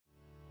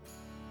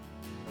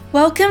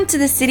Welcome to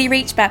the City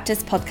Reach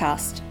Baptist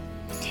podcast.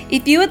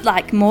 If you would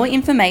like more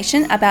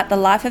information about the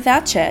life of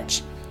our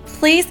church,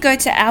 please go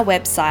to our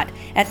website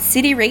at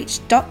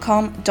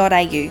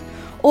cityreach.com.au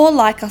or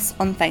like us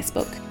on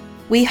Facebook.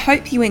 We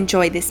hope you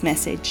enjoy this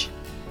message.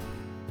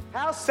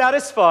 How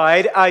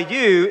satisfied are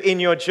you in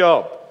your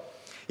job?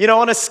 You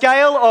know, on a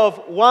scale of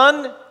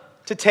 1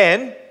 to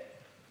 10,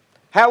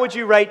 how would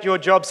you rate your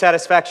job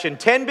satisfaction?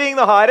 10 being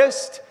the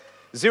highest,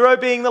 0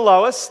 being the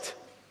lowest.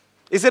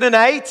 Is it an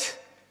 8?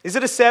 Is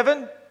it a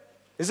 7?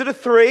 Is it a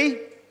 3?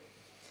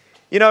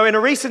 You know, in a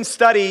recent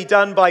study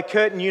done by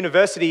Curtin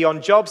University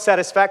on job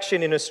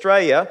satisfaction in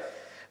Australia,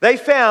 they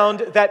found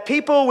that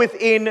people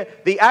within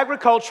the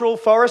agricultural,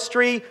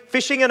 forestry,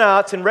 fishing and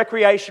arts and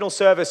recreational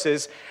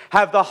services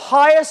have the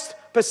highest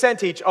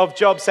percentage of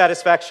job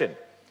satisfaction.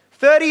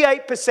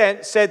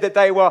 38% said that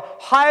they were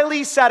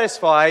highly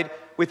satisfied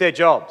with their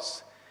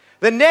jobs.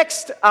 The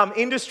next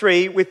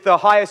industry with the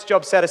highest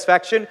job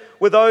satisfaction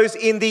were those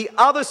in the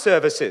other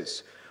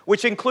services,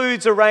 which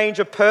includes a range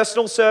of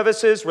personal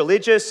services,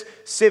 religious,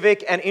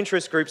 civic, and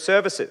interest group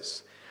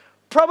services.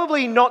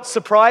 Probably not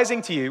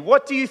surprising to you,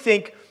 what do you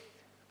think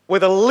were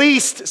the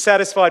least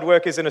satisfied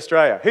workers in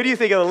Australia? Who do you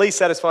think are the least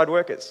satisfied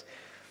workers?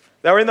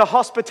 They were in the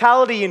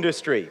hospitality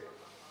industry.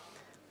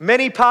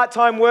 Many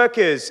part-time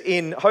workers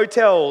in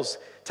hotels,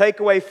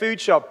 takeaway food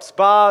shops,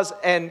 bars,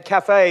 and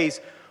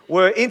cafes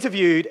were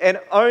interviewed, and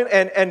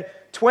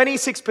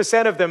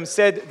 26% of them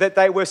said that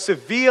they were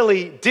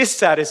severely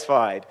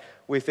dissatisfied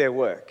with their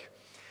work.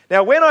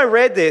 Now, when I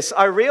read this,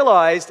 I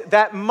realized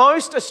that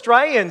most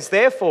Australians,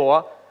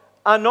 therefore,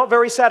 are not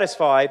very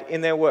satisfied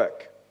in their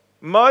work.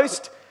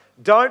 Most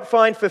don't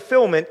find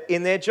fulfillment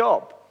in their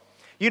job.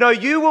 You know,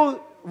 you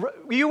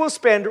will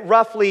spend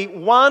roughly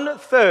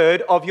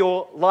 1/3 of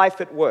your life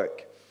at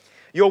work.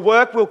 Your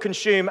work will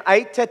consume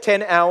 8 to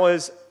 10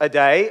 hours a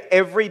day,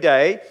 every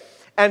day,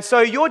 and so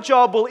your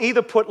job will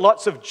either put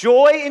lots of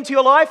joy into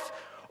your life,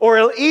 or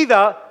it'll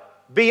either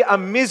be a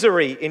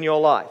misery in your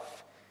life.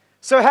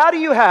 So how do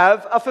you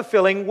have a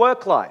fulfilling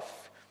work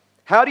life?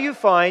 How do you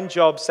find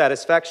job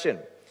satisfaction?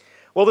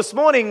 Well, this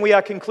morning we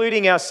are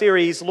concluding our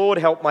series, Lord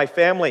Help My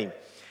Family,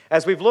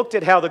 as we've looked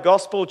at how the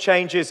gospel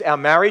changes our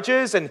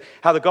marriages and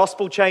how the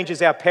gospel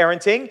changes our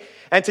parenting.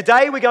 And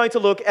today we're going to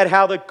look at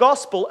how the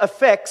gospel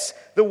affects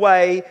the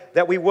way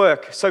that we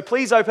work. So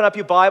please open up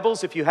your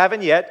Bibles, if you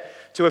haven't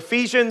yet, to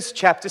Ephesians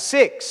chapter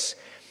 6.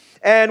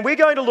 And we're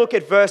going to look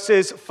at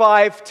verses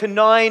 5 to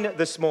 9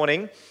 this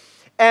morning.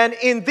 And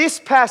in this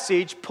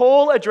passage,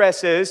 Paul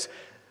addresses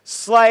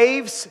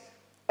slaves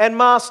and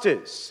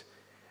masters.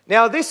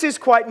 Now, this is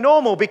quite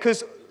normal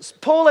because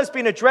Paul has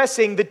been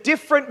addressing the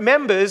different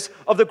members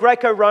of the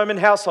Greco-Roman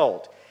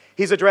household.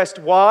 He's addressed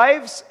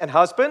wives and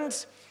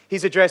husbands.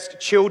 He's addressed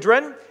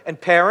children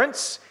and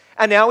parents.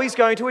 And now he's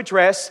going to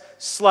address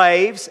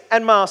slaves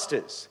and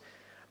masters.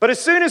 But as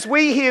soon as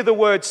we hear the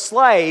word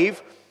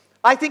slave,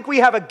 I think we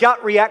have a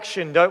gut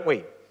reaction, don't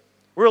we?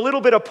 We're a little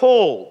bit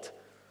appalled.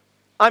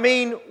 I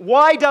mean,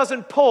 why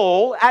doesn't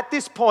Paul, at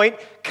this point,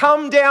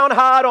 come down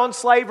hard on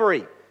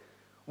slavery?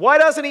 Why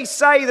doesn't he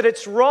say that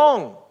it's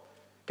wrong,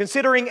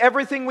 considering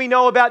everything we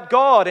know about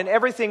God and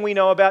everything we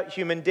know about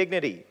human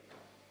dignity?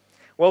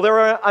 Well, there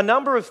are a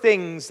number of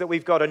things that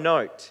we've got to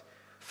note.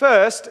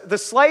 First, the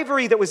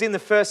slavery that was in the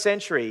first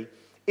century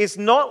is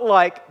not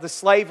like the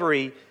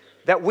slavery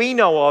that we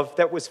know of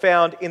that was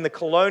found in the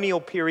colonial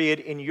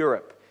period in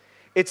Europe.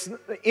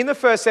 In the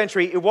first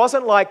century, it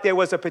wasn't like there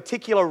was a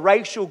particular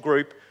racial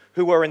group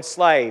who were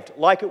enslaved,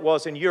 like it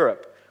was in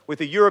Europe, with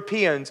the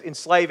Europeans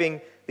enslaving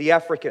the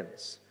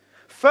Africans.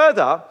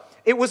 Further,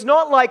 it was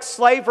not like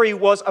slavery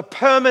was a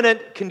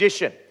permanent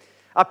condition.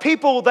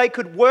 People, they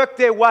could work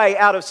their way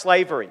out of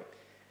slavery.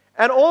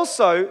 And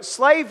also,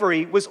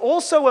 slavery was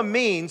also a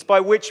means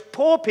by which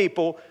poor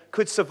people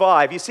could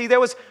survive. You see,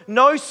 there was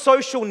no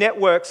social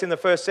networks in the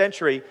first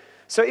century.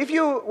 So if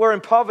you were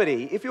in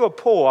poverty, if you were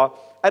poor,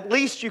 at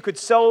least you could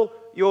sell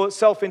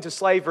yourself into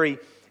slavery,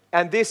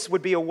 and this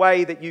would be a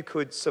way that you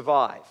could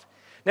survive.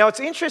 Now,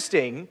 it's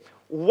interesting,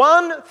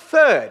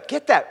 1/3,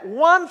 get that,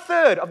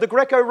 1/3 of the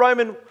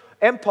Greco-Roman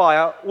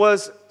Empire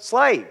was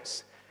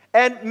slaves.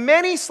 And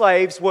many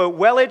slaves were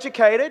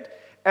well-educated,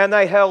 and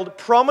they held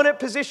prominent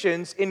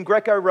positions in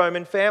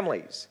Greco-Roman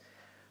families.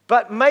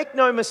 But make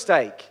no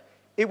mistake,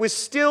 it was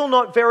still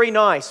not very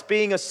nice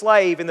being a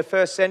slave in the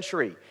first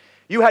century.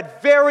 You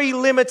had very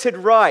limited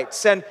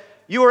rights, and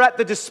you were at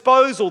the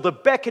disposal, the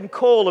beck and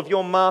call of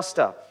your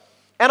master.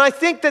 And I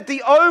think that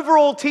the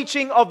overall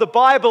teaching of the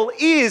Bible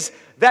is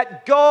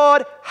that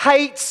God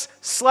hates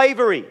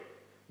slavery.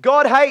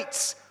 God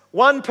hates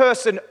one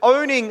person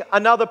owning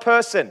another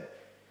person.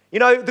 You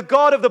know, the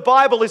God of the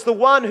Bible is the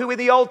one who in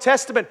the Old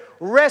Testament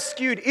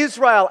rescued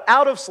Israel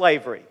out of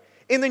slavery.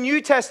 In the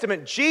New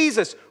Testament,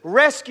 Jesus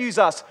rescues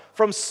us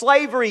from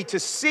slavery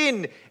to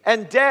sin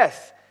and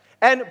death.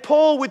 And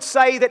Paul would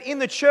say that in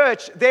the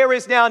church, there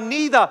is now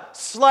neither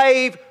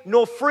slave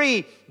nor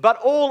free, but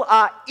all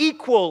are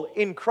equal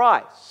in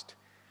Christ.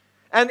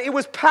 And it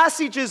was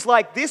passages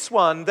like this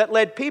one that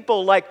led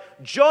people like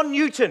John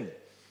Newton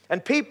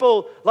and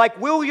people like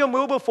William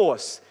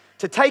Wilberforce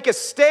to take a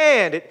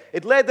stand.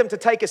 It led them to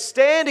take a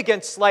stand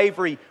against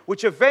slavery,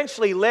 which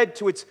eventually led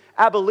to its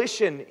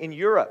abolition in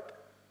Europe.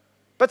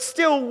 But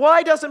still,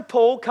 why doesn't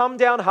Paul come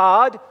down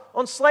hard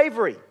on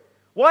slavery?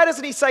 Why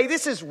doesn't he say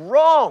this is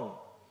wrong?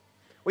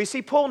 Well, you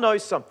see, Paul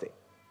knows something.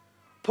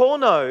 Paul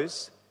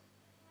knows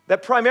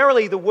that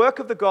primarily the work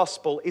of the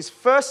gospel is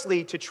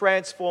firstly to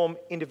transform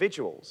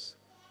individuals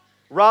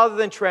rather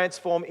than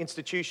transform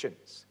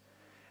institutions.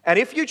 And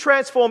if you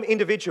transform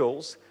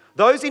individuals,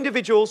 those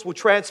individuals will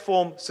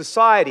transform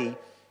society,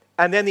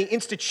 and then the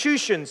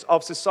institutions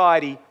of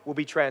society will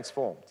be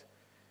transformed.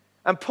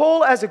 And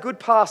Paul, as a good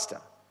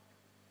pastor,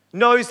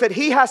 knows that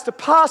he has to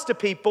pastor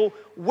people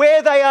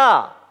where they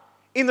are,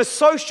 in the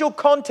social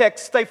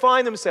context they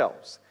find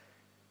themselves.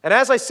 And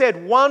as I said,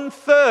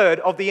 1/3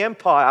 of the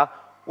empire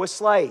were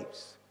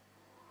slaves.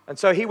 And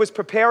so he was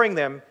preparing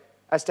them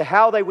as to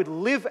how they would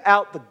live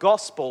out the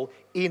gospel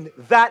in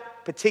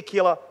that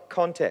particular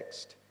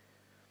context.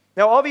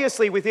 Now,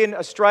 obviously, within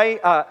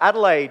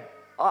Adelaide,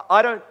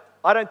 I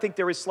don't think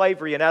there is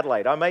slavery in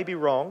Adelaide. I may be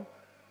wrong.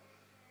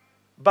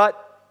 But,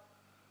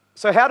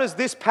 so how does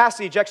this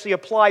passage actually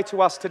apply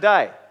to us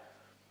today?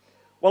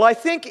 Well, I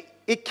think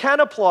it can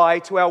apply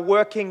to our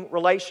working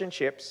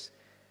relationships.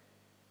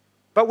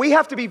 But we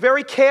have to be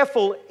very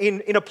careful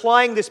in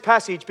applying this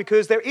passage,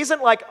 because there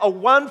isn't like a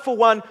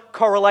one-for-one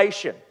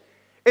correlation.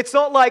 It's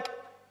not like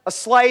a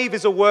slave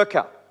is a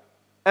worker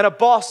and a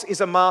boss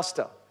is a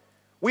master.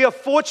 We are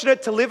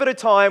fortunate to live at a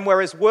time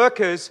where as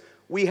workers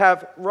we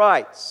have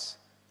rights.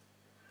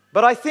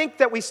 But I think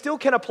that we still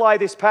can apply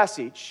this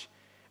passage,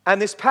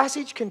 and this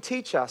passage can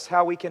teach us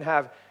how we can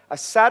have a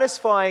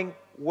satisfying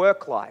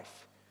work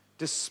life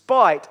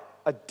despite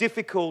a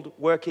difficult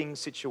working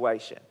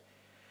situation.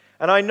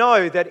 And I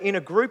know that in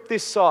a group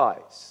this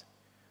size,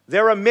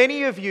 there are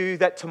many of you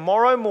that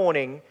tomorrow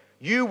morning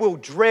you will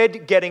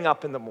dread getting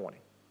up in the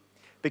morning,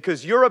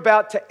 because you're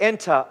about to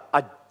enter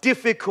a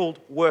difficult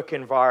work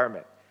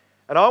environment.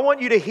 And I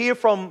want you to hear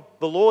from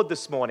the Lord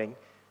this morning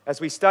as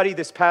we study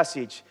this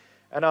passage.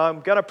 And I'm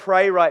going to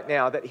pray right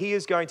now that He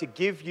is going to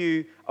give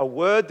you a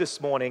word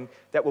this morning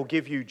that will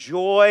give you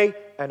joy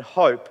and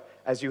hope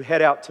as you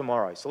head out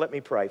tomorrow. So let me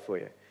pray for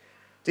you.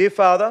 Dear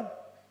Father,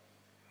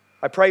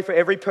 I pray for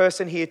every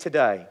person here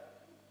today.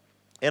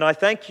 And I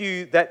thank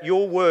you that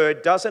your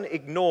word doesn't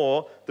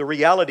ignore the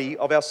reality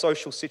of our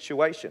social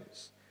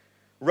situations.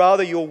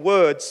 Rather, your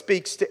word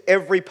speaks to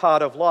every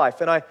part of life.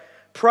 And I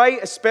pray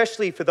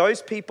especially for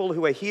those people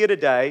who are here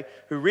today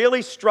who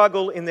really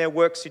struggle in their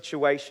work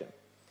situation,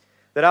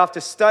 that after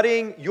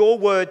studying your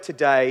word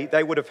today,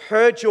 they would have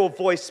heard your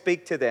voice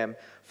speak to them,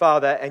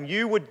 Father, and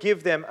you would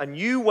give them a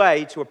new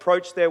way to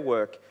approach their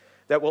work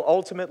that will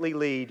ultimately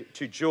lead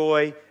to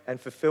joy and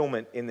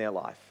fulfillment in their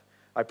life.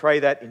 I pray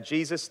that in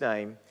Jesus'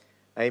 name,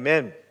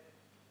 amen.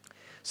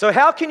 So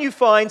how can you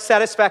find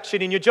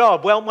satisfaction in your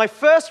job? Well, my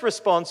first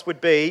response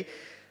would be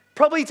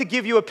probably to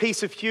give you a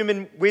piece of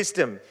human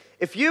wisdom.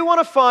 If you want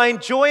to find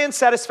joy and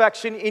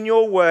satisfaction in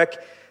your work,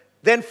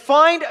 then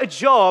find a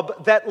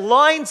job that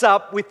lines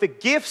up with the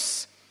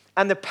gifts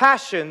and the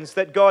passions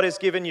that God has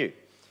given you.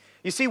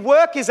 You see,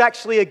 work is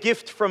actually a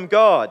gift from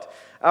God.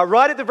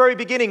 Right at the very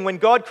beginning, when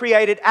God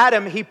created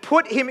Adam, He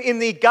put him in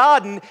the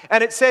garden,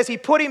 and it says He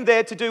put him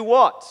there to do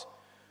what?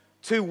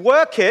 To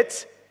work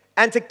it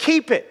and to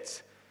keep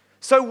it.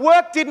 So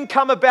work didn't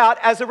come about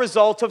as a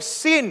result of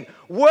sin.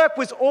 Work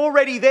was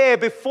already there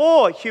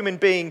before human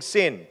beings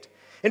sinned.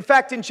 In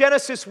fact, in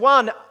Genesis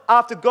 1,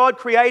 after God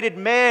created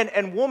man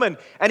and woman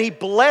and He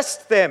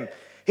blessed them,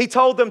 He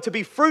told them to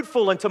be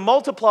fruitful and to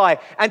multiply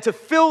and to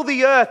fill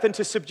the earth and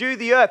to subdue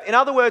the earth. In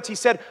other words, He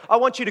said, I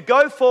want you to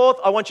go forth,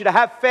 I want you to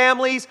have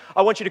families,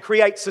 I want you to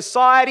create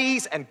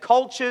societies and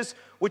cultures,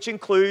 which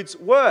includes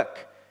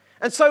work.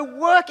 And so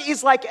work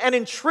is like an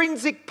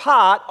intrinsic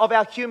part of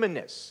our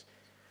humanness.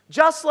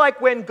 Just like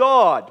when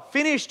God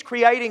finished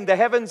creating the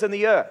heavens and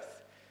the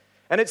earth,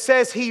 and it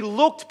says He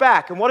looked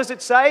back, and what does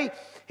it say?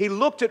 He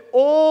looked at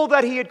all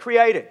that He had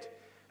created,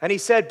 and He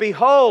said,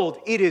 behold,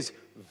 it is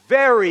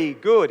very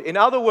good. In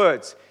other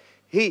words,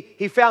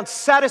 he found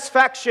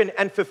satisfaction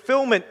and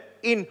fulfillment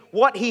in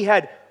what He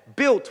had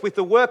built with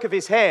the work of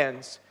His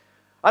hands.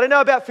 I don't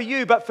know about for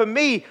you, but for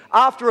me,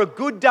 after a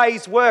good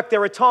day's work,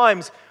 there are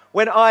times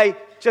when I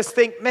just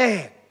think,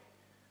 man,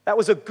 that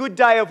was a good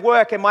day of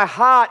work, and my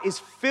heart is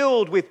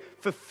filled with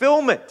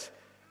fulfillment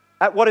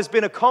at what has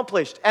been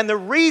accomplished. And the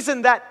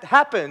reason that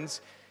happens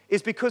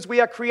is because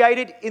we are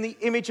created in the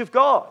image of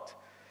God.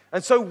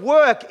 And so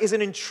work is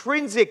an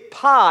intrinsic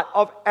part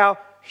of our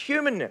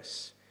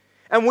humanness.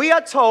 And we are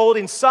told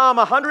in Psalm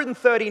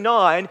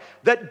 139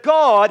 that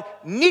God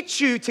knit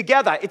you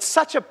together. It's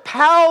such a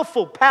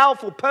powerful,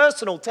 powerful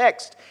personal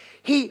text.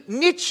 He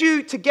knit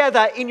you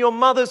together in your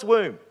mother's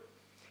womb.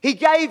 He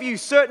gave you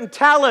certain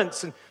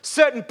talents and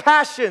certain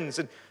passions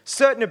and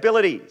certain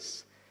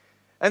abilities.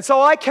 And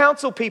so I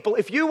counsel people,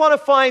 if you want to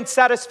find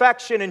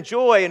satisfaction and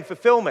joy and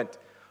fulfillment,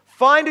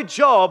 find a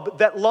job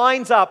that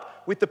lines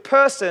up with the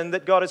person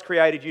that God has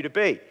created you to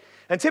be.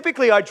 And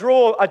typically I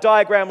draw a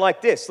diagram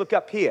like this. Look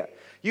up here.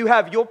 You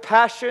have your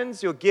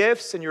passions, your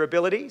gifts, and your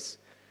abilities.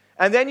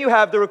 And then you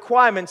have the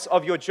requirements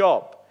of your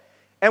job.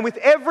 And with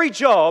every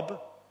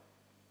job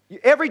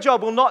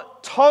will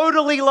not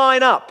totally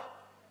line up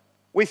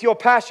with your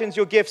passions,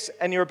 your gifts,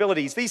 and your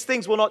abilities. These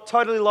things will not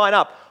totally line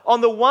up.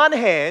 On the one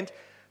hand,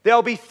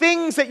 there'll be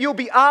things that you'll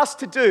be asked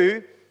to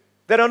do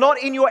that are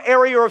not in your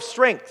area of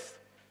strength.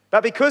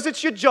 But because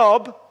it's your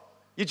job,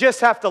 you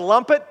just have to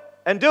lump it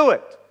and do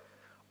it.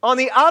 On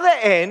the other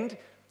end,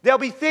 there'll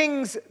be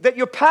things that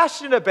you're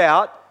passionate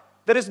about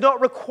that is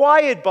not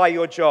required by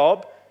your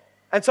job,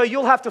 and so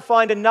you'll have to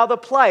find another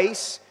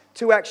place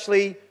to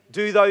actually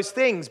do those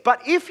things.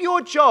 But if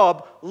your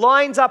job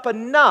lines up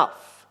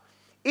enough,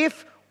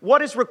 if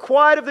what is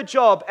required of the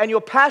job and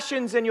your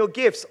passions and your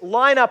gifts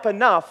line up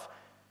enough,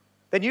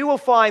 then you will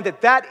find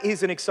that that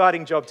is an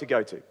exciting job to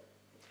go to.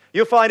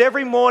 You'll find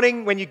every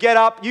morning when you get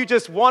up, you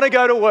just want to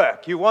go to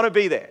work. You want to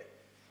be there.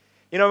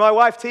 You know, my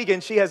wife Tegan,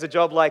 she has a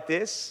job like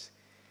this.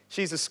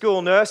 She's a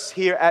school nurse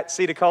here at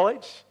Cedar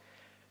College.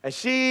 And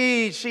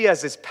she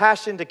has this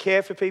passion to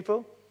care for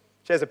people.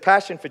 She has a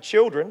passion for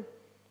children.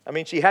 I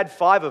mean, she had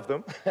 5 of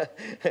them.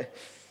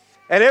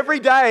 And every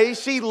day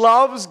she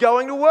loves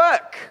going to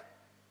work.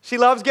 She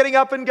loves getting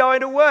up and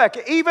going to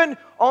work, even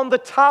on the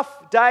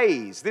tough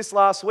days. This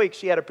last week,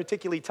 she had a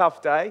particularly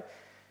tough day.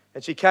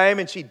 And she came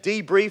and she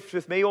debriefed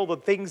with me all the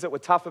things that were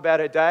tough about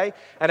her day.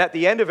 And at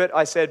the end of it,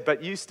 I said,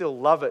 "But you still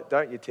love it,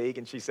 don't you, Teague?"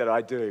 And she said,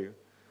 "I do.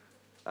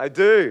 I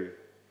do."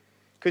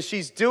 Because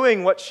she's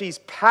doing what she's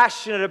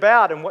passionate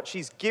about and what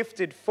she's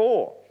gifted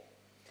for.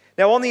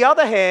 Now, on the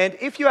other hand,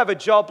 if you have a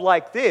job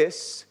like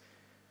this,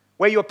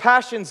 where your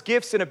passions,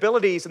 gifts, and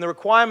abilities and the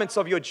requirements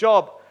of your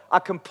job are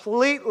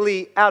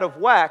completely out of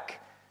whack,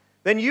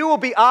 then you will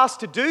be asked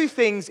to do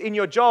things in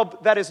your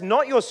job that is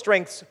not your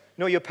strengths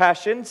nor your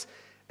passions,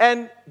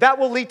 and that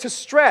will lead to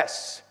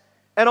stress.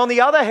 And on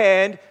the other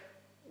hand,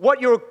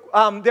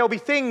 there'll be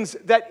things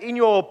that in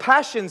your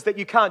passions that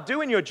you can't do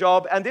in your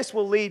job, and this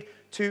will lead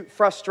to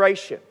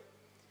frustration.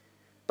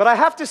 But I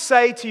have to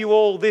say to you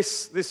all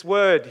this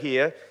word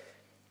here,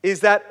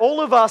 is that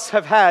all of us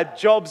have had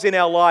jobs in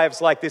our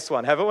lives like this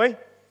one, haven't we?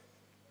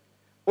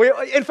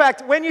 In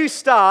fact, when you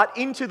start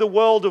into the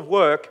world of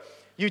work,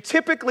 you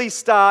typically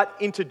start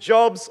into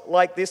jobs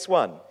like this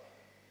one.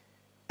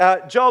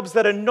 Jobs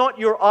that are not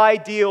your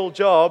ideal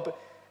job.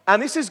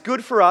 And this is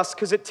good for us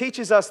because it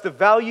teaches us the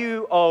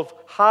value of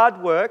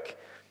hard work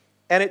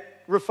and it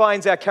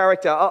refines our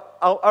character.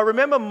 I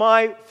remember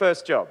my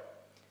first job.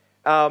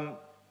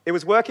 It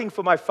was working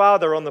for my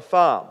father on the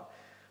farm.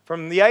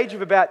 From the age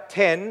of about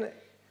 10,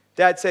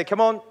 Dad said, come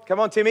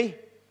on, Timmy.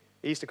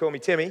 He used to call me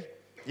Timmy.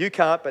 You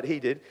can't, but he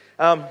did.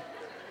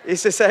 He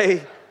used to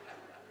say,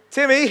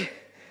 "Timmy,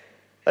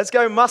 let's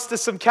go muster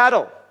some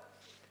cattle."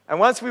 And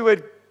once we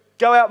would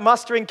go out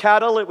mustering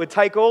cattle, it would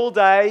take all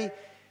day.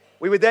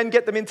 We would then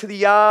get them into the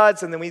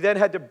yards, and then we then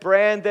had to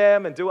brand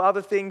them and do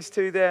other things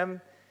to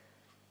them.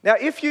 Now,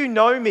 if you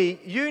know me,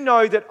 you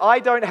know that I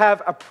don't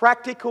have a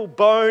practical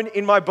bone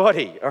in my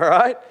body, all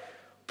right?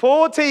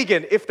 Poor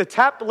Tegan, if the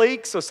tap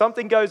leaks or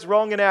something goes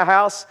wrong in our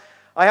house,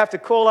 I have to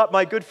call up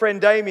my good friend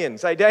Damien,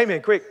 say,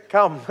 "Damien, quick,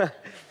 come."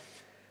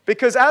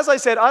 Because as I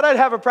said, I don't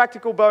have a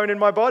practical bone in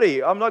my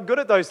body. I'm not good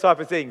at those type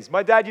of things.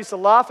 My dad used to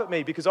laugh at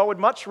me because I would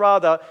much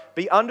rather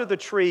be under the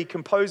tree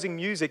composing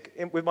music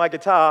with my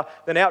guitar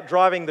than out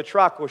driving the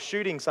truck or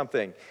shooting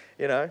something,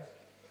 you know.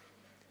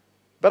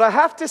 But I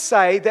have to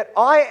say that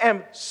I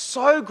am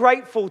so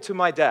grateful to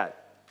my dad.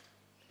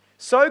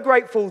 So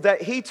grateful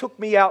that he took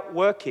me out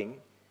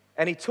working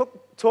and he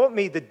taught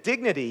me the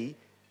dignity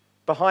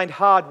behind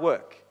hard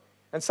work.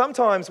 And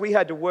sometimes we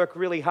had to work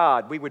really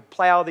hard. We would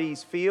plow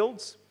these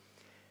fields,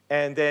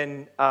 and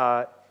then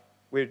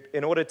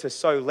in order to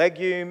sow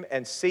legume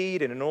and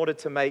seed, and in order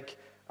to make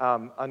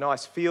a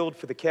nice field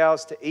for the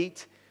cows to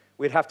eat,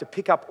 we'd have to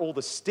pick up all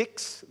the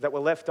sticks that were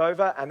left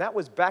over, and that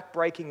was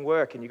back-breaking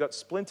work, and you got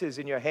splinters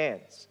in your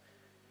hands.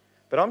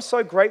 But I'm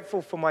so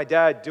grateful for my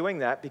dad doing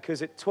that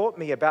because it taught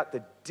me about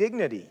the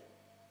dignity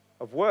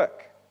of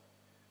work.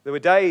 There were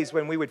days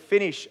when we would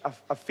finish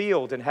a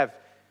field and have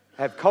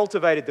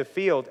cultivated the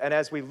field, and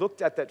as we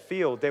looked at that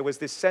field, there was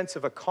this sense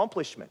of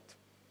accomplishment,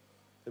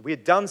 that we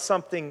had done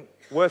something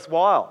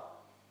worthwhile,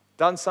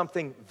 done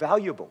something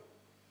valuable.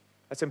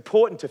 It's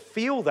important to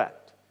feel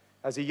that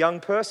as a young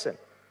person.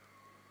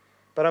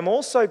 But I'm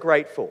also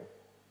grateful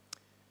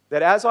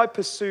that as I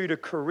pursued a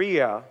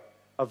career,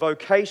 a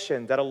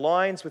vocation that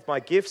aligns with my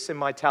gifts and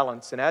my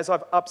talents, and as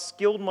I've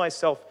upskilled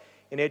myself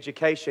in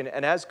education,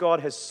 and as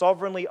God has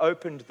sovereignly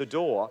opened the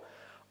door,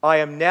 I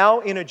am now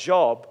in a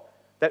job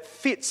that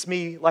fits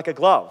me like a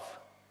glove,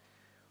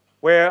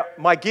 where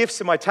my gifts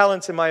and my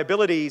talents and my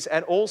abilities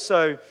and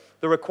also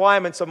the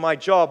requirements of my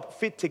job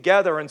fit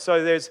together. And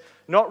so there's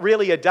not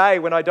really a day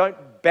when I don't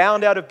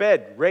bound out of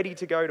bed, ready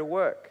to go to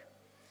work.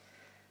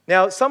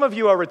 Now, some of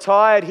you are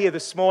retired here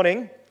this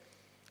morning,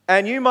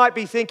 and you might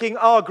be thinking,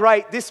 "Oh,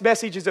 great, this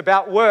message is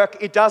about work.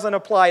 It doesn't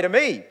apply to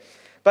me."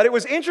 But it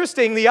was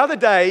interesting, the other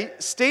day,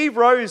 Steve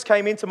Rose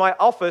came into my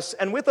office,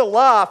 and with a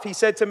laugh, he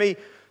said to me,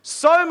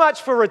 "So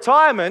much for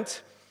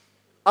retirement.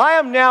 I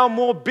am now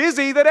more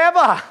busy than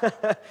ever.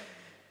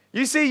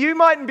 You see, you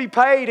mightn't be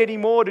paid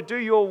anymore to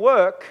do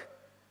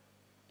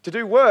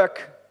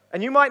work,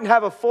 and you mightn't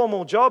have a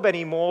formal job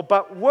anymore,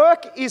 but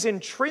work is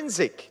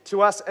intrinsic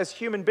to us as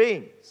human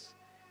beings.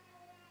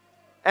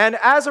 And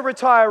as a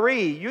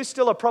retiree, you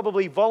still are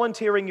probably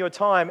volunteering your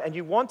time, and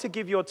you want to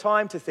give your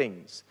time to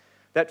things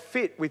that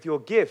fit with your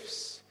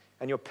gifts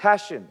and your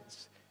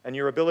passions and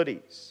your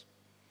abilities.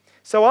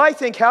 So I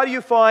think, how do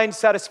you find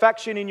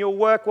satisfaction in your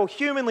work? Well,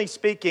 humanly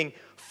speaking,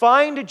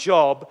 find a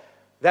job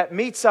that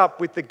meets up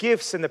with the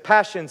gifts and the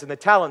passions and the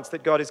talents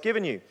that God has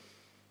given you.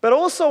 But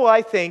also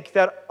I think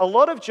that a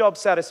lot of job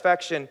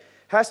satisfaction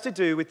has to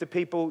do with the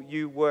people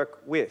you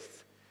work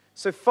with.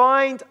 So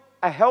find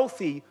a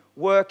healthy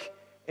work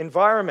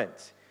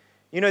environment.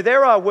 You know,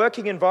 there are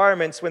working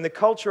environments when the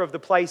culture of the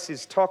place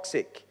is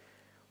toxic,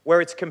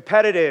 where it's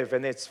competitive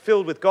and it's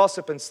filled with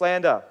gossip and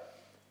slander,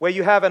 where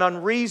you have an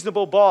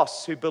unreasonable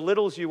boss who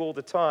belittles you all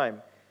the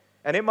time.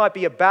 And it might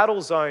be a battle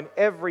zone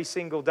every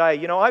single day.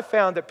 You know, I've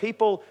found that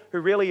people who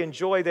really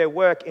enjoy their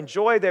work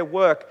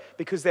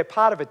because they're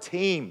part of a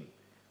team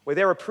where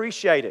they're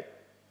appreciated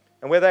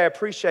and where they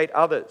appreciate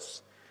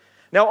others.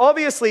 Now,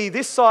 obviously,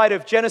 this side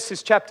of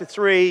Genesis chapter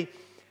 3,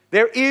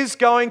 there is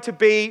going to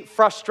be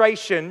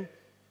frustration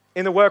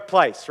in the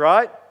workplace,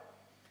 right?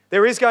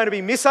 There is going to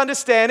be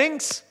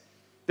misunderstandings,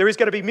 there is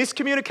going to be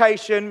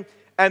miscommunication,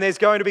 and there's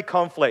going to be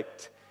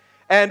conflict.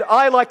 And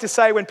I like to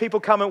say when people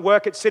come and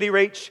work at City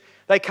Reach,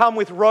 they come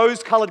with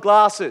rose-colored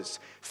glasses,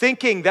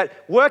 thinking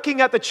that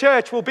working at the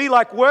church will be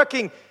like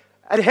working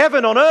at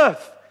heaven on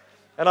earth.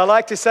 And I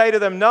like to say to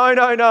them,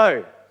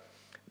 no.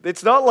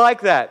 It's not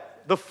like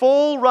that. The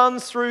fall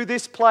runs through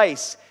this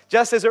place,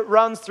 just as it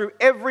runs through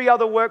every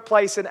other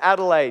workplace in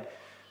Adelaide.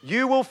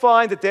 You will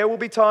find that there will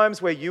be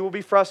times where you will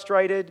be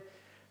frustrated,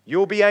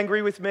 you'll be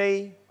angry with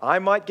me, I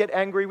might get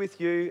angry with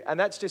you, and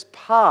that's just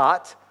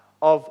part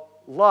of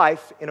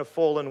life in a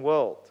fallen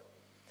world.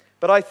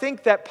 But I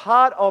think that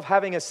part of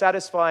having a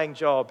satisfying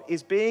job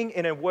is being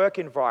in a work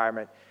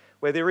environment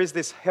where there is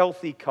this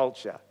healthy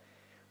culture,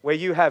 where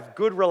you have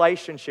good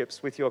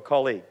relationships with your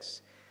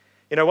colleagues.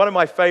 You know, one of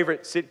my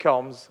favorite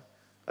sitcoms,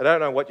 I don't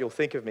know what you'll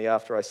think of me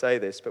after I say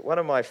this, but one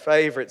of my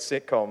favorite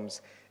sitcoms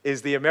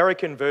is the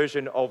American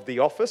version of The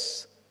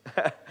Office.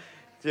 Do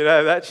you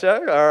know that show?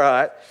 All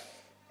right.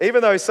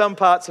 Even though some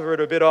parts of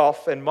it are a bit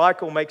off and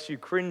Michael makes you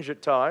cringe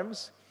at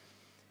times,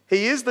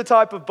 he is the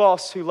type of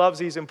boss who loves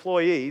his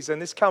employees, and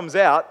this comes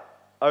out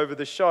over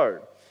the show.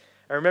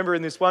 I remember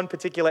in this one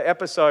particular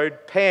episode,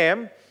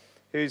 Pam,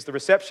 who's the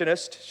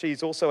receptionist,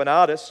 she's also an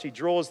artist, she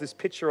draws this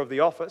picture of the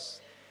office,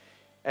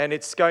 and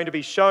it's going to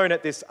be shown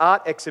at this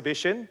art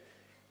exhibition,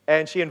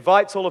 and she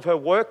invites all of her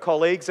work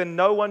colleagues, and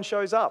no one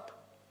shows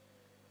up.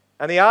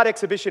 And the art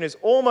exhibition is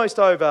almost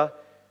over,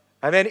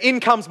 and then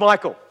in comes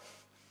Michael.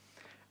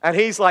 And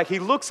he's like, he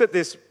looks at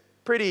this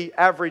pretty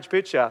average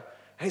picture,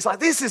 and he's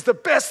like, this is the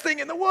best thing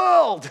in the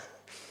world.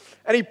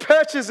 And he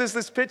purchases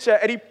this picture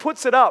and he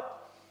puts it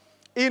up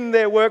in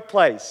their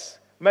workplace,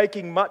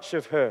 making much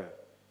of her.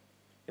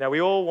 You know, we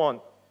all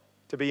want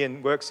to be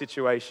in work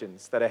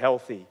situations that are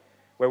healthy,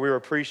 where we're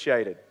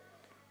appreciated,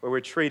 where we're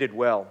treated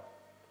well.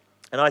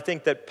 And I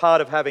think that part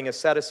of having a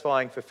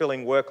satisfying,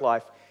 fulfilling work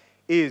life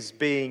is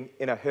being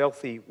in a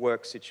healthy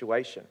work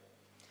situation.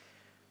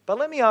 But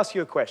let me ask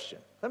you a question.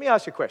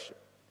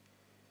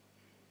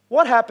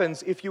 What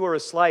happens if you were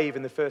a slave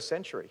in the first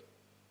century?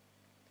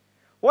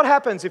 What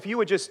happens if you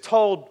were just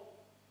told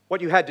what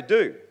you had to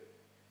do?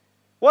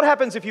 What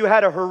happens if you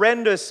had a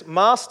horrendous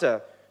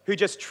master who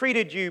just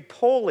treated you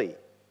poorly?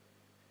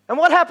 And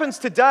what happens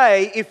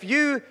today if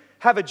you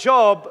have a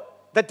job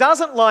that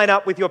doesn't line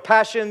up with your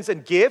passions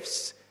and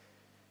gifts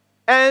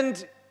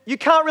and you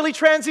can't really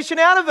transition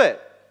out of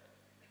it?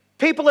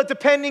 People are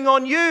depending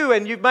on you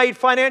and you've made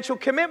financial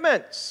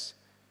commitments.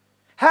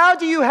 How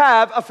do you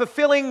have a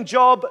fulfilling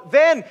job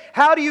then?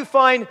 How do you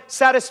find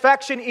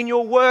satisfaction in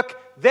your work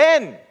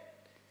then?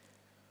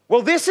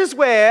 Well, this is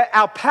where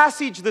our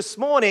passage this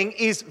morning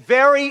is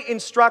very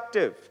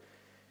instructive.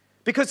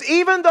 Because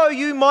even though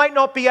you might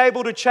not be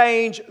able to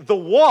change the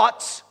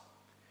what,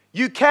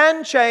 you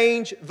can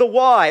change the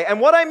why.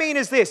 And what I mean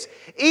is this: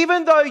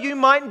 even though you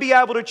mightn't be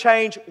able to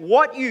change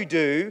what you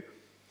do,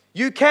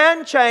 you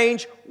can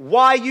change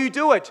why you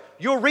do it,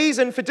 your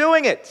reason for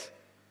doing it.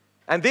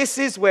 And this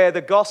is where the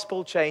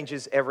gospel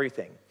changes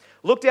everything.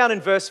 Look down in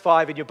verse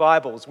 5 in your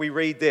Bibles. We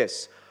read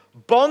this: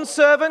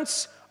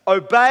 Bondservants,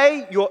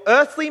 obey your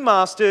earthly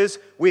masters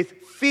with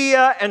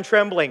fear and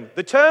trembling.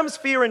 The terms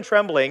fear and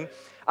trembling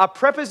are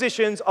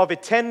prepositions of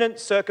attendant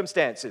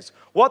circumstances.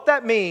 What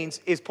that means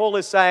is Paul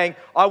is saying,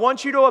 I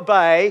want you to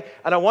obey,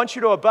 and I want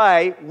you to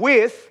obey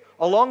with,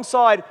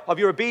 alongside of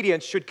your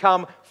obedience should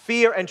come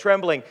fear and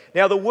trembling.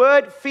 Now, the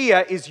word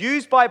fear is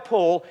used by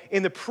Paul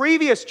in the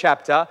previous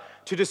chapter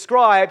to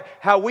describe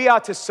how we are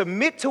to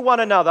submit to one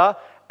another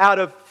out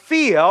of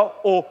fear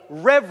or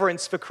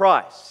reverence for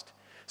Christ.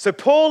 So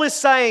Paul is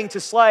saying to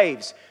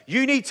slaves,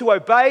 you need to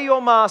obey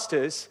your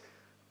masters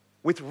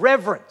with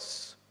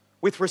reverence,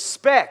 with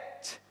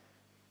respect,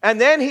 And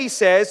then he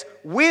says,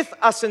 with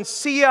a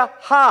sincere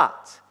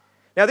heart.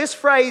 Now, this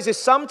phrase is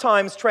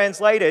sometimes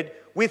translated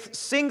with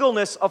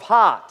singleness of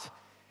heart.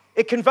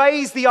 It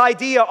conveys the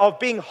idea of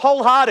being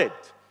wholehearted.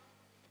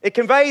 It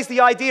conveys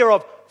the idea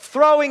of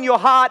throwing your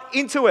heart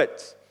into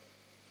it.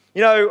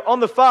 You know, on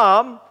the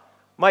farm,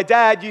 my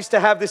dad used to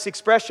have this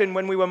expression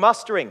when we were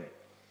mustering.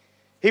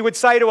 He would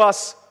say to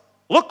us,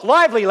 "Look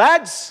lively,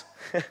 lads."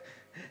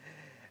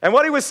 And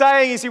what he was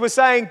saying is,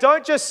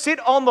 don't just sit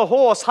on the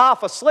horse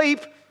half asleep,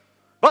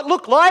 but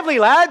look lively,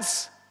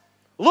 lads.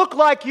 Look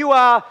like you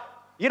are,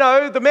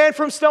 the man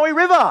from Snowy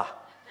River.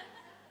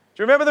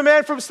 Do you remember the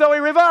man from Snowy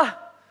River?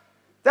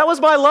 That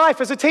was my life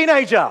as a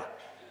teenager.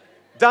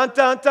 Dun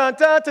dun dun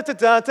dun dun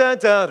dun dun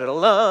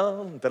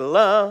dun dun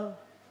dun.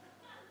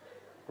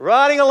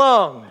 Riding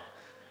along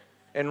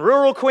in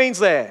rural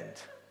Queensland.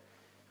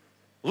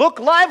 Look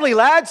lively,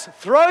 lads.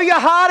 Throw your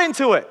heart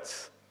into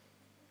it.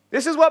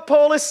 This is what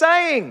Paul is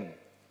saying.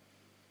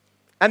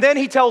 And then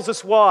he tells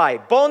us why.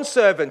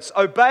 Bondservants,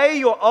 obey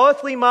your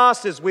earthly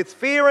masters with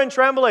fear and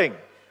trembling.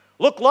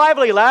 Look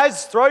lively,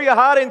 lads. Throw your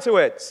heart into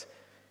it.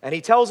 And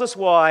he tells us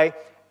why.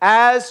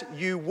 As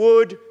you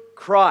would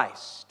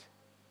Christ.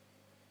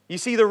 You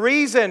see, the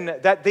reason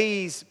that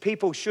these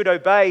people should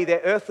obey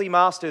their earthly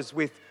masters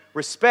with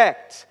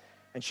respect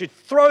and should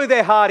throw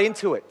their heart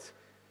into it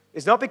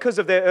is not because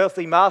of their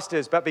earthly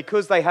masters, but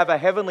because they have a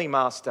heavenly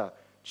master,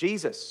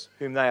 Jesus,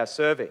 whom they are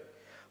serving.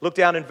 Look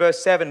down in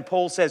verse 7.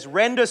 Paul says,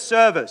 render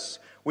service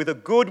with a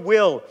good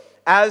will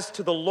as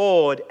to the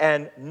Lord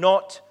and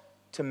not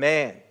to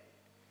man.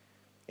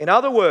 In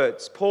other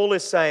words, Paul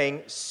is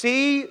saying,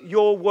 see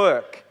your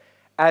work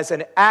as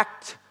an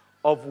act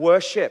of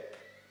worship.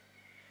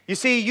 You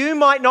see, you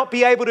might not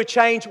be able to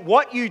change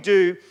what you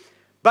do,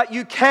 but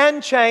you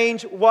can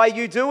change why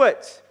you do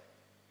it.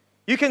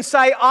 You can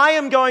say, I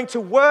am going to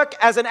work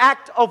as an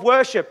act of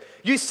worship.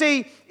 You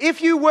see,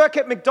 if you work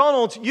at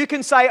McDonald's, you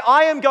can say,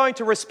 I am going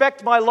to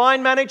respect my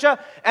line manager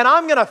and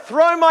I'm going to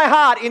throw my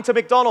heart into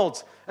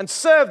McDonald's and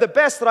serve the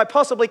best that I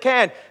possibly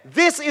can.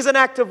 This is an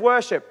act of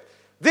worship.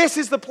 This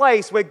is the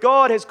place where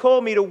God has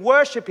called me to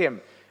worship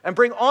Him and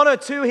bring honor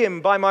to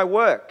Him by my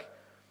work.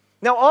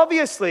 Now,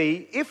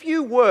 obviously, if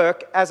you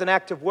work as an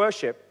act of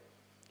worship,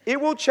 it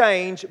will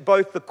change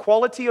both the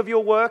quality of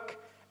your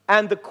work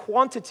and the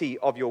quantity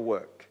of your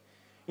work.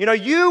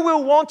 You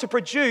will want to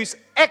produce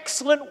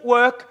excellent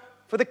work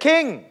for the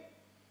King.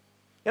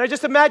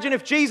 Just imagine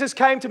if Jesus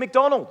came to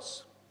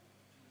McDonald's.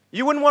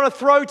 You wouldn't want to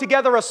throw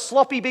together a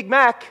sloppy Big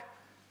Mac.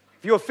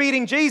 If you were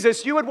feeding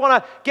Jesus, you would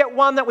want to get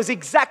one that was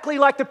exactly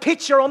like the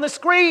picture on the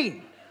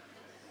screen.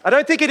 I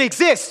don't think it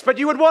exists, but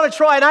you would want to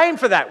try and aim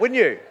for that, wouldn't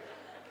you?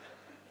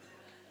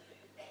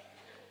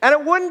 And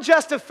it wouldn't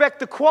just affect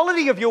the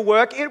quality of your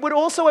work, it would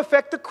also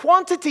affect the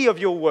quantity of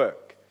your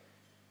work.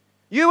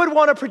 You would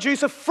want to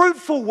produce a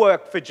fruitful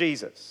work for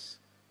Jesus.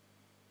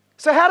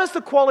 So how does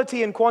the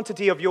quality and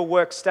quantity of your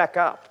work stack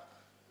up?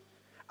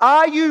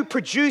 Are you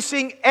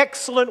producing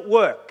excellent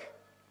work?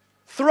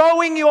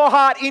 Throwing your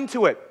heart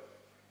into it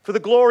for the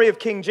glory of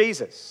King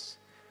Jesus?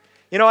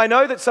 I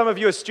know that some of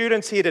you are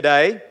students here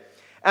today,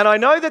 and I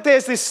know that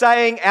there's this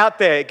saying out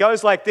there. It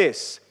goes like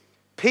this: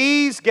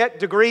 P's get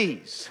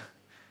degrees.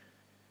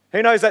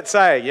 Who knows that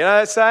saying? You know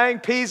that saying?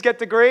 P's get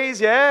degrees,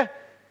 yeah?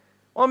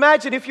 Well,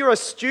 imagine if you're a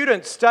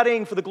student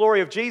studying for the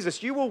glory of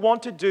Jesus, you will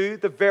want to do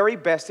the very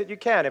best that you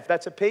can. If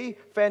that's a P,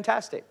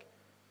 fantastic.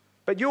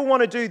 But you'll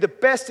want to do the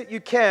best that you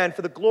can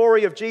for the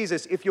glory of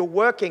Jesus if you're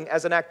working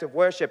as an act of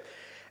worship.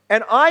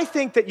 And I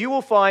think that you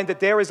will find that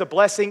there is a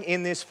blessing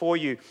in this for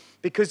you.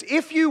 Because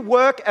if you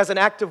work as an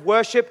act of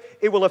worship,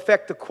 it will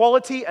affect the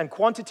quality and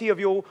quantity of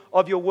your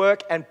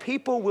work, and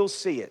people will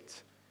see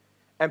it.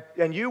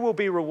 And you will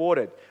be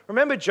rewarded.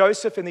 Remember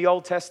Joseph in the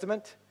Old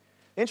Testament?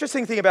 The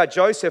interesting thing about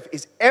Joseph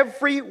is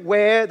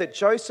everywhere that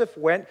Joseph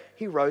went,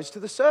 he rose to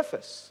the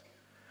surface.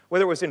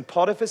 Whether it was in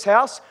Potiphar's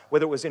house,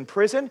 whether it was in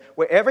prison,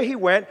 wherever he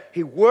went,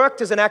 he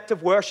worked as an act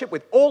of worship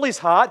with all his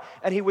heart,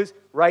 and he was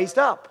raised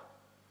up.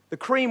 The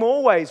cream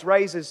always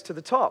raises to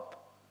the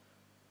top.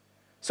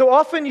 So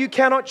often you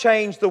cannot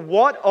change the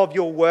what of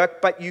your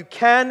work, but you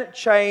can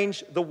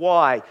change the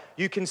why.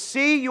 You can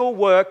see your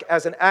work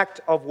as an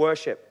act of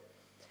worship.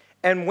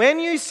 And when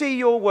you see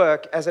your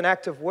work as an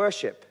act of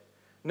worship,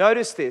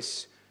 notice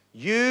this,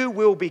 you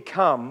will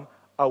become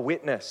a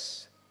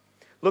witness.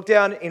 Look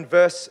down in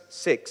verse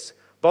 6.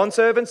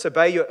 Bondservants,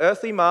 obey your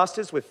earthly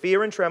masters with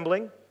fear and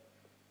trembling,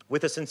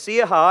 with a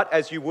sincere heart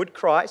as you would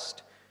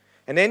Christ.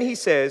 And then he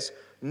says,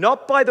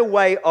 not by the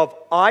way of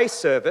eye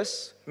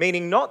service,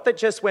 meaning not that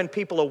just when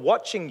people are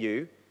watching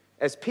you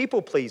as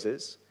people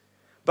pleasers,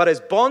 but as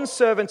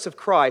bondservants of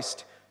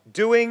Christ,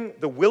 doing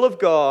the will of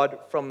God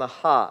from the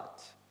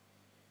heart.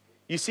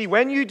 You see,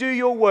 when you do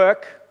your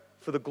work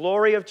for the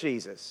glory of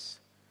Jesus,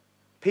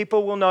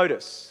 people will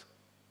notice.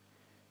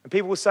 And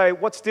people will say,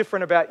 what's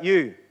different about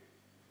you?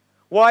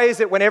 Why is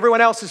it when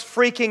everyone else is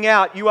freaking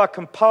out, you are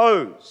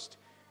composed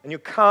and you're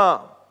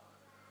calm?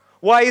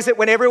 Why is it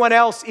when everyone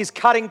else is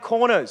cutting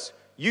corners,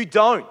 you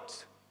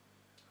don't?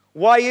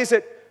 Why is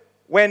it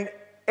when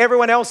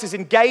everyone else is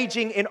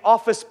engaging in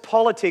office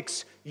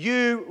politics,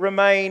 you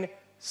remain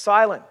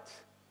silent.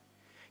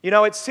 You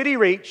know, at City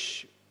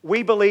Reach,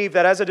 we believe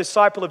that as a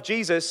disciple of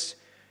Jesus,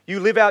 you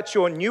live out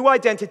your new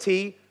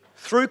identity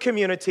through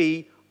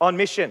community on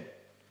mission.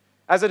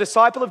 As a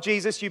disciple of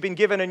Jesus, you've been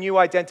given a new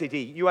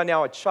identity. You are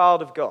now a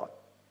child of God.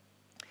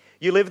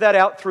 You live that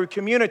out through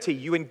community.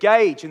 You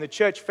engage in the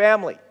church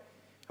family,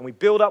 and we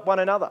build up one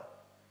another.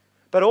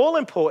 But all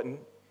important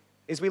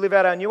is we live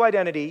out our new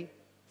identity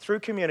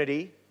through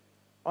community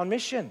on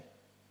mission.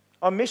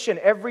 On mission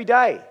every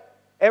day.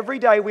 Every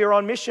day we are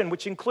on mission,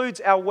 which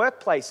includes our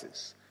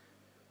workplaces.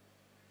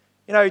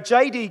 You know,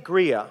 J.D.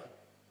 Greear,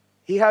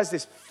 he has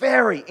this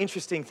very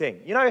interesting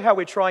thing. You know how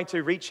we're trying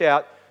to reach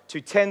out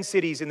to 10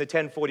 cities in the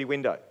 1040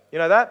 window? You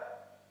know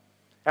that?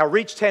 Our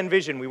Reach 10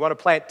 vision. We want to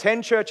plant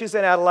 10 churches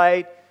in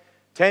Adelaide,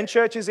 10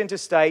 churches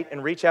interstate,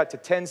 and reach out to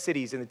 10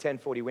 cities in the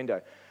 1040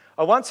 window.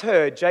 I once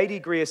heard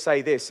J.D. Greear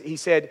say this. He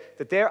said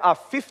that there are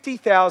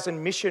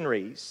 50,000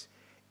 missionaries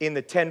in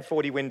the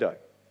 1040 window.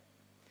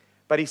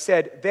 But he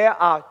said there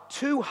are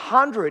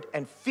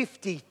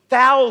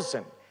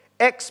 250,000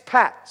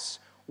 expats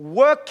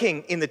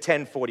working in the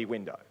 1040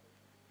 window.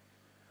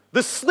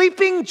 The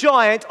sleeping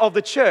giant of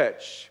the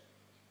church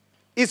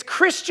is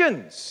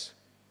Christians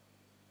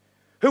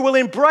who will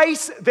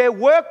embrace their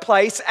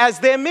workplace as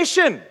their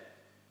mission,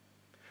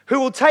 who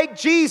will take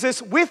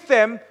Jesus with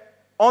them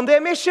on their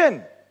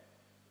mission,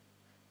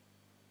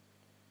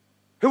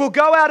 who will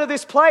go out of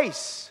this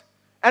place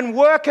and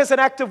work as an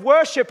act of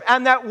worship,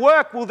 and that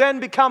work will then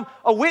become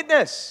a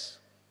witness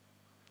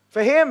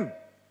for Him.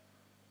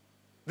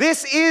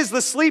 This is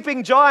the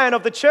sleeping giant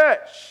of the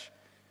church.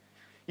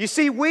 You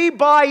see, we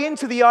buy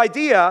into the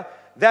idea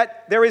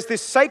that there is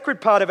this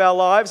sacred part of our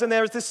lives and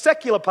there is this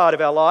secular part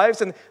of our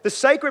lives, and the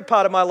sacred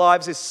part of my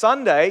lives is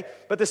Sunday,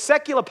 but the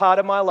secular part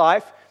of my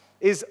life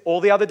is all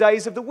the other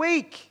days of the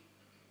week.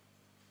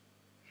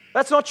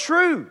 That's not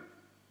true.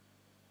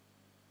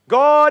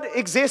 God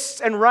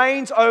exists and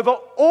reigns over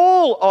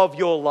all of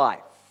your life,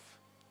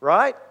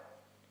 right?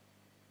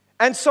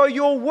 And so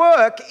your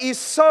work is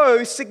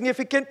so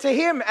significant to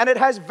Him, and it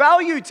has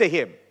value to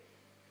Him.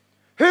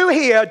 Who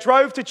here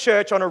drove to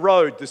church on a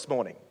road this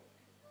morning?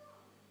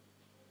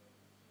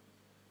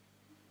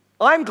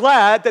 I'm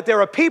glad that there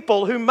are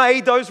people who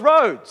made those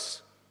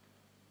roads.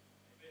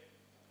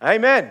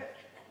 Amen.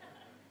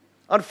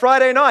 On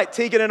Friday night,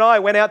 Tegan and I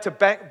went out to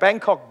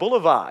Bangkok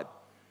Boulevard.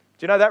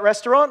 Do you know that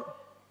restaurant?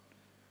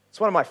 It's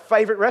one of my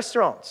favorite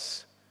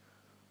restaurants.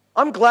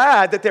 I'm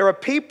glad that there are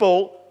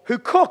people who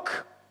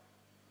cook.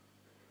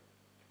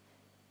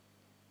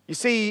 You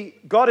see,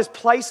 God has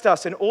placed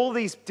us in all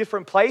these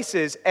different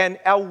places, and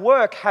our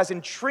work has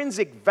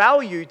intrinsic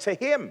value to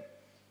Him.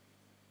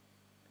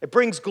 It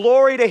brings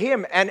glory to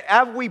Him, and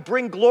as we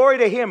bring glory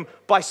to Him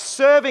by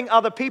serving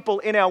other people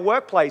in our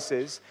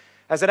workplaces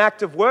as an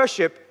act of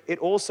worship, it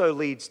also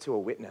leads to a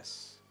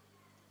witness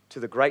to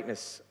the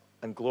greatness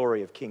and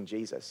glory of King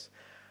Jesus.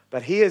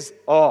 But here's,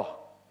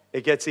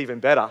 it gets even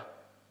better.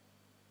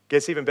 It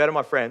gets even better,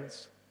 my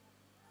friends.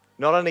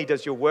 Not only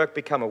does your work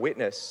become a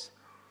witness,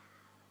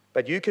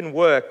 but you can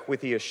work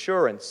with the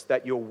assurance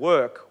that your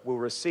work will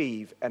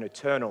receive an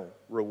eternal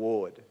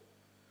reward.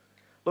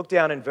 Look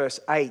down in verse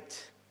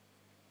 8.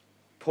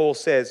 Paul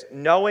says,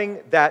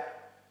 knowing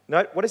that,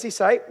 what does he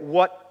say?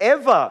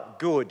 Whatever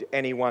good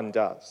anyone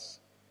does,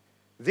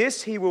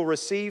 this he will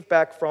receive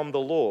back from the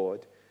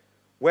Lord,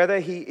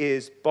 whether he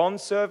is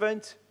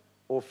bondservant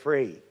or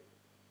free.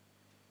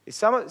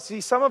 Some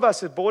of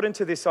us have bought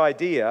into this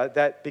idea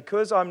that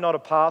because I'm not a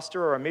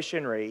pastor or a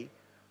missionary,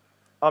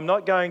 I'm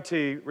not going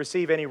to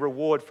receive any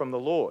reward from the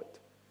Lord.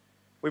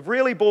 We've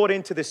really bought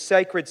into this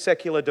sacred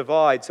secular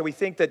divide. So we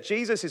think that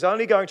Jesus is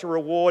only going to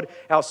reward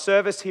our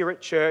service here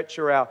at church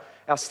or our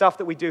stuff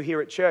that we do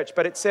here at church.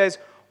 But it says,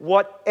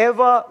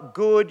 whatever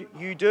good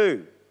you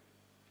do,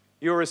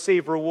 you'll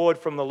receive reward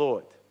from the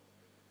Lord.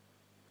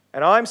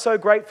 And I'm so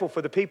grateful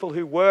for the people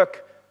who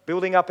work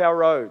building up our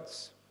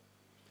roads.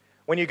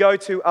 When you go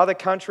to other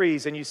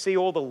countries and you see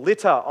all the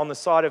litter on the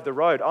side of the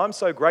road, I'm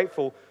so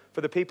grateful for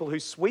the people who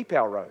sweep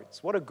our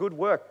roads. What a good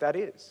work that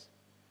is.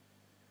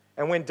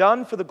 And when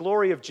done for the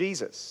glory of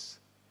Jesus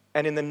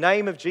and in the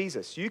name of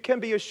Jesus, you can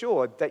be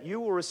assured that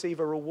you will receive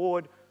a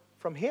reward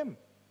from Him.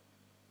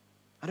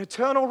 An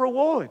eternal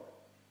reward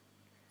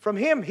from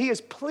Him. He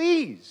is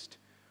pleased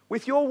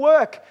with your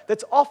work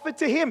that's offered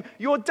to Him,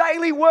 your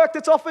daily work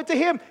that's offered to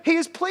Him. He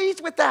is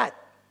pleased with that.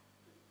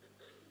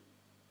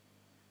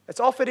 It's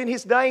offered in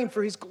His name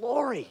for His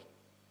glory.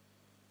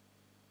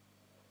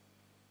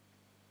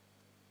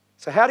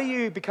 So how do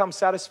you become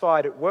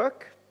satisfied at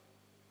work?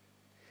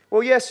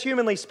 Well, yes,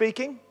 humanly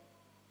speaking,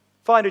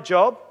 find a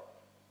job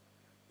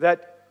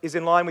that is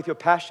in line with your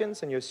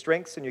passions and your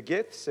strengths and your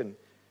gifts, and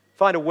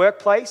find a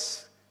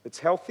workplace that's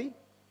healthy.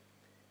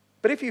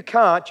 But if you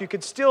can't, you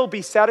could still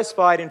be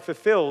satisfied and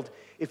fulfilled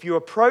if you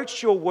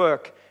approach your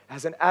work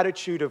as an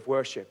attitude of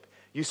worship.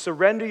 You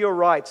surrender your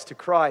rights to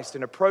Christ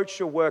and approach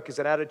your work as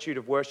an attitude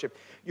of worship.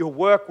 Your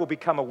work will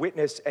become a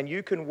witness, and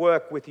you can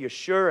work with the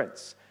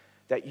assurance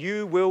that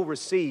you will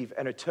receive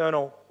an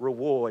eternal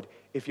reward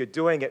if you're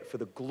doing it for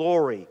the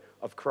glory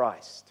of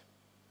Christ.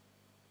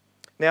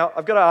 Now,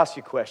 I've got to ask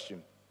you a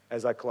question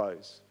as I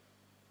close.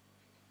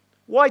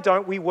 Why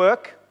don't we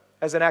work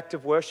as an act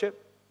of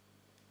worship?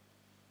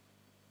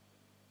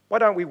 Why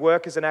don't we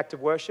work as an act of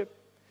worship?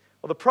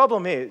 Well, the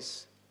problem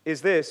is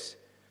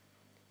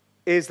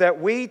that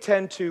we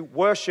tend to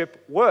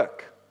worship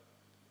work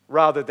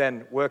rather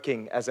than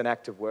working as an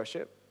act of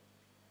worship.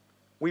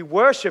 We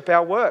worship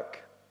our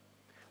work.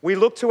 We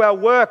look to our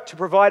work to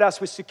provide us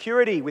with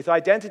security, with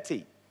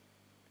identity.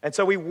 And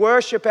so we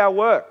worship our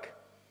work.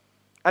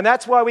 And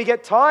that's why we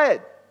get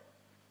tired.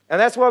 And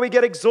that's why we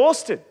get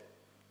exhausted.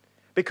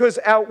 Because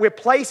we're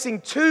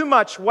placing too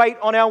much weight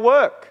on our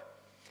work.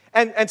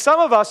 And some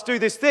of us do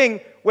this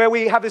thing where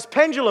we have this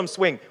pendulum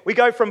swing. We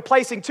go from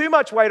placing too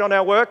much weight on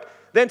our work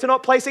then to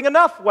not placing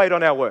enough weight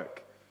on our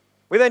work.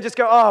 We then just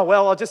go, oh,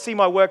 well, I'll just see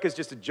my work as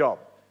just a job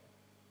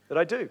that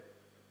I do.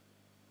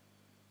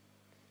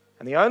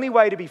 And the only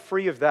way to be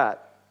free of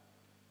that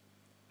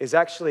is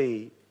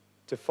actually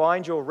to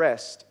find your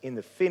rest in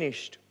the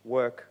finished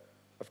work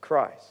of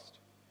Christ.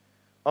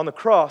 On the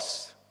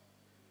cross,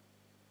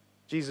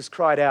 Jesus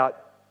cried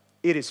out,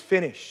 "It is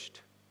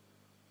finished.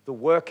 The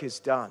work is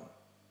done."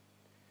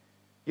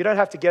 You don't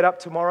have to get up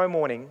tomorrow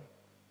morning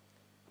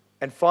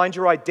and find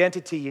your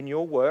identity in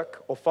your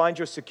work or find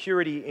your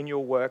security in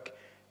your work.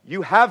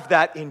 You have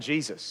that in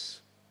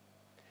Jesus.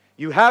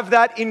 You have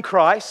that in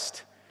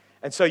Christ.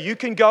 And so you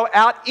can go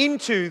out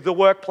into the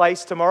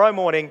workplace tomorrow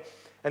morning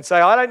and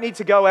say, I don't need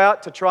to go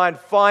out to try and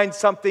find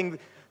something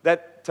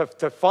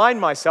to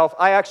find myself.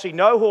 I actually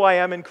know who I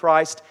am in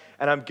Christ,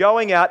 and I'm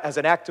going out as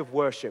an act of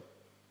worship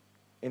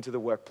into the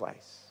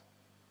workplace.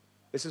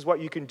 This is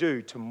what you can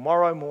do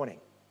tomorrow morning.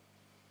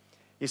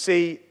 You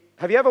see,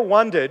 have you ever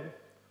wondered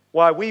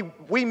why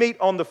we meet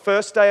on the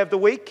first day of the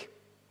week?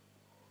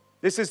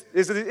 Is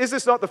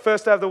this not the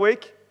first day of the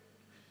week?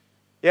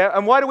 Yeah,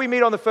 and why do we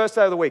meet on the first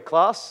day of the week,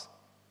 class?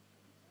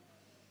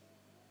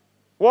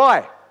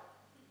 Why?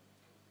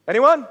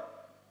 Anyone?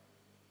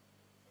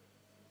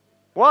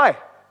 Why?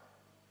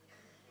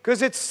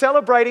 Because it's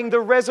celebrating the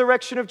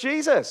resurrection of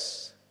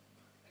Jesus.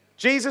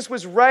 Jesus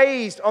was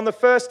raised on the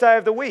first day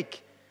of the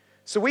week.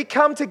 So we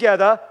come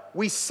together,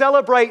 we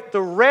celebrate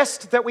the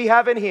rest that we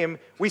have in Him,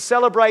 we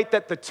celebrate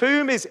that the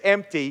tomb is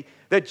empty,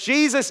 that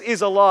Jesus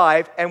is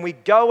alive, and we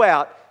go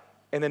out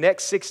in the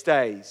next 6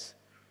 days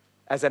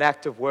as an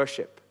act of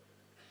worship.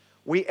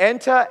 We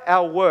enter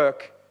our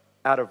work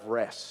out of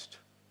rest.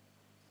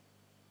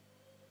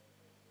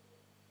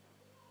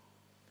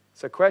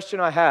 So the question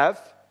I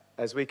have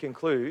as we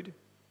conclude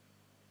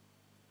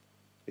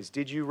is,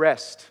 did you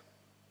rest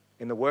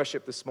in the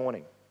worship this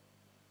morning?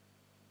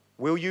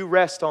 Will you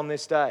rest on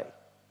this day?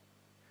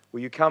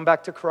 Will you come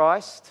back to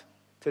Christ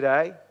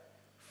today?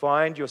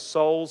 Find your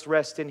soul's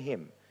rest in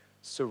Him.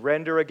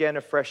 Surrender again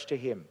afresh to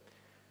Him.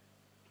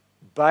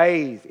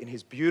 Bathe in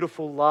His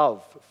beautiful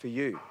love for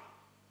you.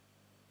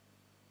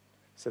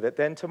 So that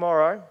then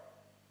tomorrow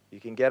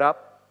you can get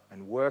up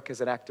and work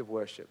as an act of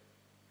worship.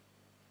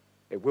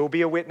 It will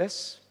be a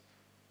witness,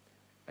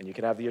 and you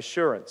can have the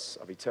assurance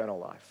of eternal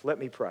life. Let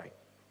me pray.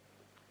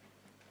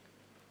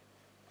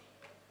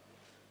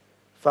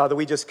 Father,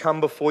 we just come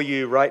before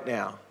you right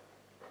now.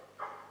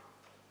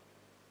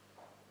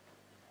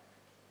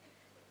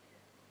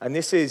 And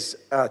this is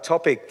a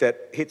topic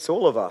that hits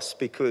all of us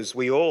because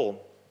we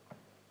all,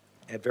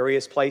 at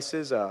various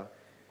places, are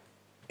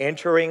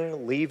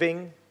entering,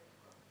 leaving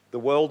the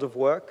world of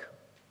work.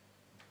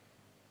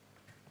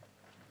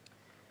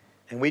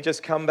 And we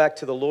just come back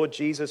to the Lord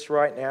Jesus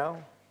right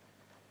now,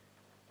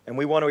 and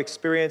we want to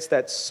experience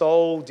that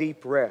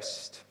soul-deep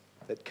rest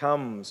that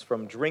comes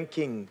from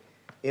drinking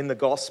in the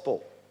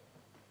gospel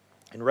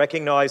and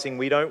recognizing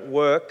we don't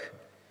work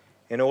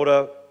in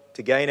order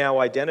to gain our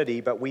identity,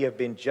 but we have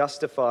been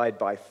justified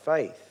by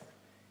faith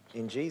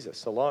in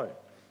Jesus alone.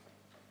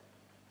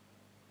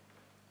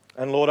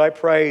 And Lord, I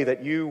pray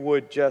that you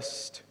would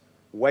just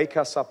wake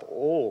us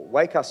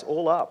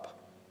all up,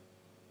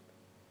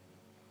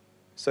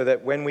 so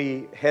that when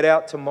we head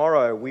out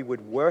tomorrow, we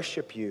would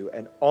worship you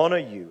and honor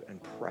you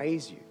and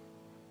praise you.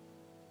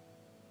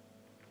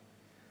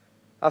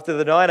 After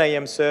the 9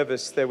 a.m.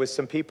 service, there were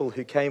some people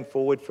who came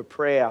forward for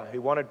prayer,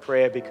 who wanted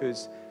prayer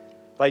because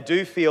they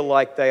do feel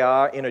like they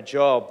are in a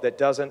job that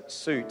doesn't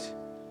suit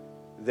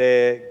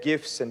their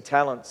gifts and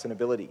talents and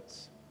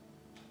abilities.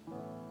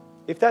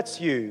 If that's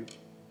you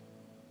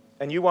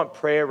and you want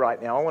prayer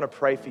right now, I want to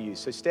pray for you.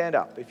 So stand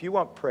up. If you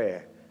want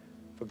prayer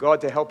for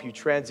God to help you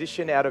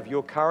transition out of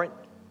your current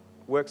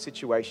work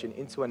situation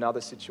into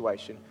another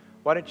situation,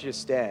 why don't you just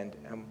stand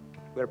and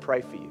we're going to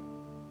pray for you.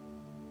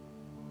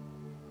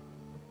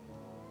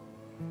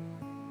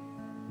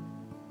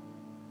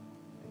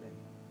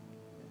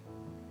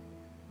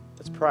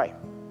 Let's pray.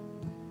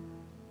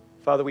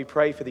 Father, we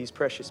pray for these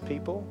precious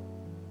people.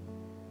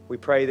 We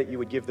pray that you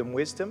would give them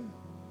wisdom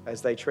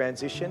as they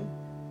transition,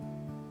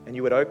 and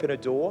you would open a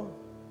door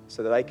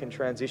so that they can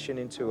transition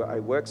into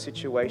a work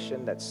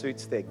situation that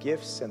suits their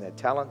gifts and their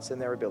talents and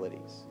their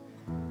abilities.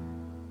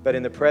 But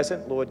in the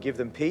present, Lord, give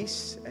them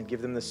peace and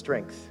give them the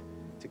strength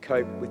to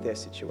cope with their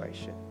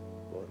situation.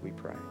 Lord, we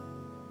pray.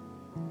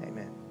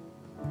 Amen.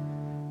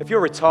 If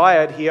you're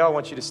retired here, I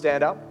want you to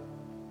stand up.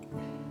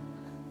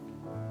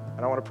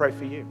 And I want to pray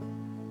for you.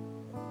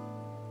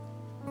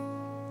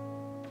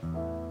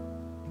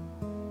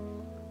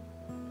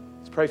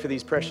 Let's pray for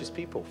these precious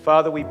people.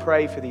 Father, we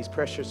pray for these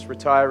precious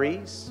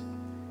retirees.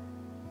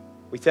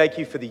 We thank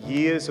you for the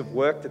years of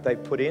work that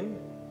they've put in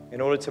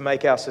order to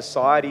make our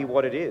society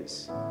what it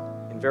is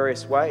in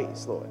various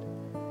ways, Lord.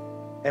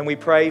 And we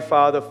pray,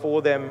 Father,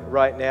 for them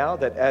right now,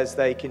 that as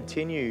they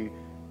continue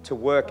to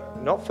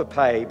work not for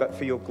pay, but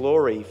for your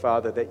glory,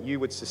 Father, that you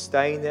would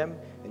sustain them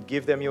and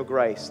give them your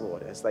grace,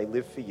 Lord, as they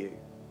live for you.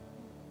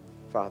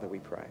 Father, we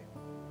pray.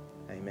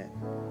 Amen.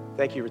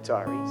 Thank you,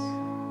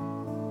 retirees.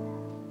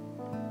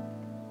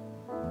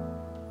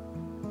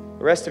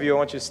 The rest of you, I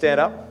want you to stand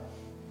up.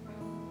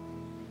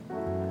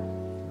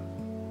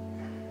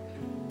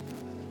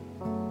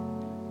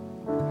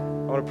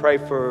 I want to pray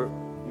for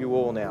you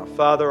all now.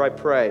 Father, I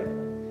pray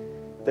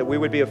that we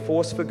would be a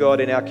force for God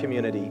in our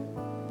community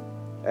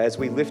as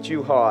we lift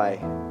you high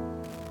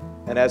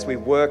and as we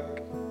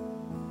work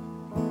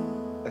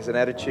as an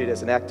attitude,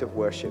 as an act of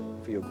worship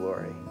for your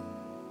glory.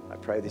 I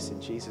pray this in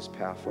Jesus'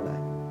 powerful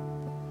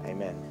name.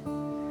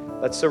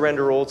 Amen. Let's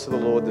surrender all to the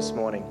Lord this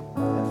morning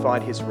and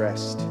find his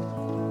rest.